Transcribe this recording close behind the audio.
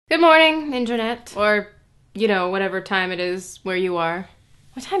Good morning, Internet. Or, you know, whatever time it is where you are.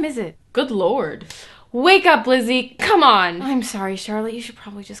 What time is it? Good Lord. Wake up, Lizzie! Come on! I'm sorry, Charlotte. You should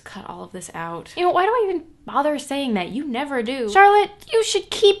probably just cut all of this out. You know, why do I even bother saying that? You never do. Charlotte, you should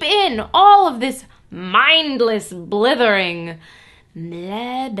keep in all of this mindless blithering.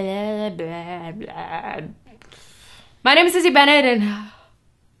 Blah, blah, blah, blah. My name is Lizzie Bennet, and...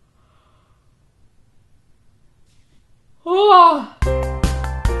 Oh!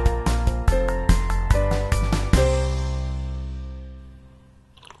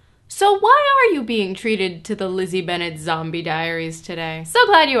 So why are you being treated to the Lizzie Bennet Zombie Diaries today? So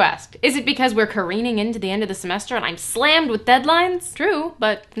glad you asked. Is it because we're careening into the end of the semester and I'm slammed with deadlines? True,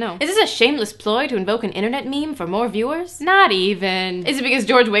 but no. Is this a shameless ploy to invoke an internet meme for more viewers? Not even. Is it because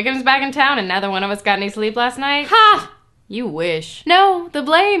George Wickham's back in town and neither one of us got any sleep last night? Ha! You wish. No, the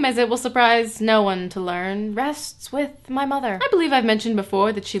blame, as it will surprise no one to learn, rests with my mother. I believe I've mentioned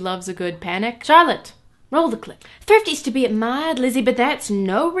before that she loves a good panic. Charlotte, roll the clip. Thrifty's to be admired, Lizzie, but that's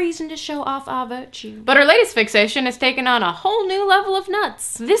no reason to show off our virtue. But her latest fixation has taken on a whole new level of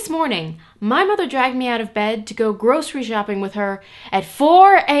nuts. This morning, my mother dragged me out of bed to go grocery shopping with her at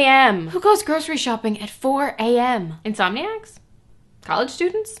 4 a.m. Who goes grocery shopping at 4 a.m.? Insomniacs? College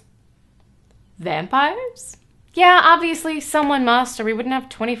students? Vampires? Yeah, obviously someone must, or we wouldn't have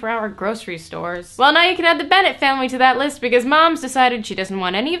 24-hour grocery stores. Well, now you can add the Bennet family to that list because Mom's decided she doesn't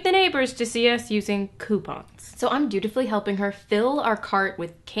want any of the neighbors to see us using coupons. So I'm dutifully helping her fill our cart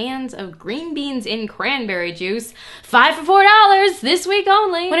with cans of green beans in cranberry juice. 5 for $4 this week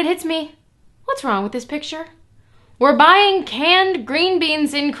only. When it hits me, what's wrong with this picture? We're buying canned green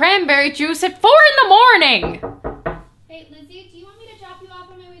beans in cranberry juice at 4 in the morning! Hey, Lizzie, do you want me to drop you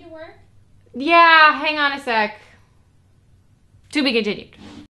off on my way to work? Yeah, hang on a sec. To be continued.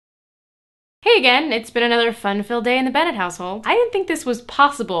 Hey again, it's been another fun-filled day in the Bennet household. I didn't think this was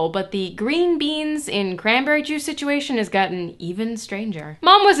possible, but the green beans in cranberry juice situation has gotten even stranger.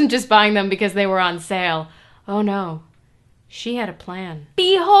 Mom wasn't just buying them because they were on sale. Oh no, she had a plan.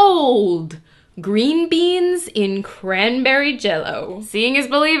 Behold! Green beans in cranberry jello. Seeing is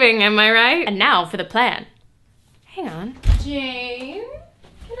believing, am I right? And now for the plan. Hang on. Jane?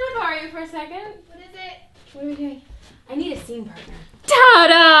 Can I borrow you for a second? What is it? What are we doing? I need a scene partner.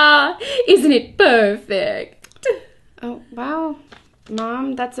 Ta-da! Isn't it perfect? Oh, wow.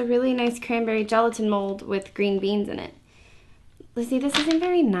 Mom, that's a really nice cranberry gelatin mold with green beans in it. Lizzie, this isn't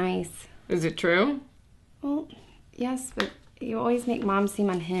very nice. Is it true? Well, yes, but you always make Mom seem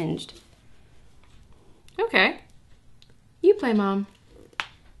unhinged. Okay. You play Mom.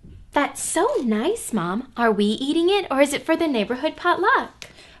 That's so nice, Mom. Are we eating it, or is it for the neighborhood potluck?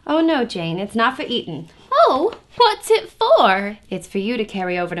 Oh no, Jane, it's not for eating. Oh, what's it for? It's for you to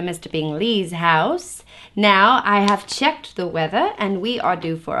carry over to Mr. Bingley's house. Now, I have checked the weather, and we are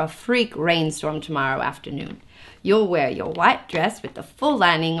due for a freak rainstorm tomorrow afternoon. You'll wear your white dress with the full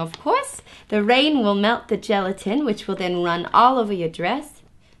lining, of course. The rain will melt the gelatin, which will then run all over your dress.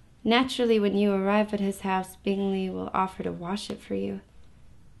 Naturally, when you arrive at his house, Bingley will offer to wash it for you.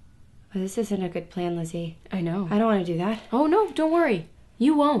 Well, this isn't a good plan, Lizzie. I know. I don't want to do that. Oh no, don't worry.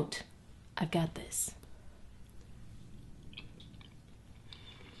 You won't. I've got this.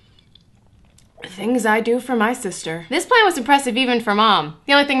 Things I do for my sister. This plan was impressive even for Mom.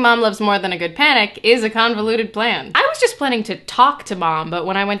 The only thing Mom loves more than a good panic is a convoluted plan. I was just planning to talk to Mom, but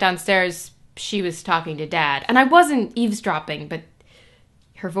when I went downstairs, she was talking to Dad. And I wasn't eavesdropping, but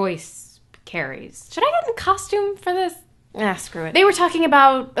her voice carries. Should I get in costume for this? Ah, screw it. They were talking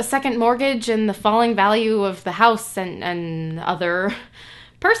about a second mortgage and the falling value of the house and other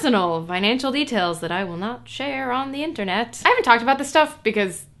personal financial details that I will not share on the internet. I haven't talked about this stuff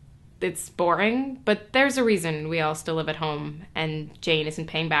because it's boring, but there's a reason we all still live at home and Jane isn't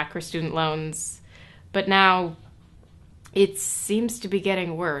paying back her student loans. But now it seems to be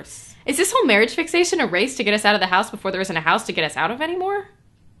getting worse. Is this whole marriage fixation a race to get us out of the house before there isn't a house to get us out of anymore?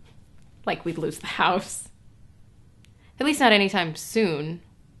 Like we'd lose the house. At least not anytime soon.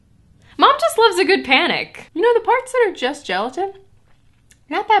 Mom just loves a good panic. You know, the parts that are just gelatin,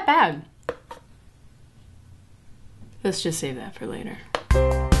 not that bad. Let's just save that for later.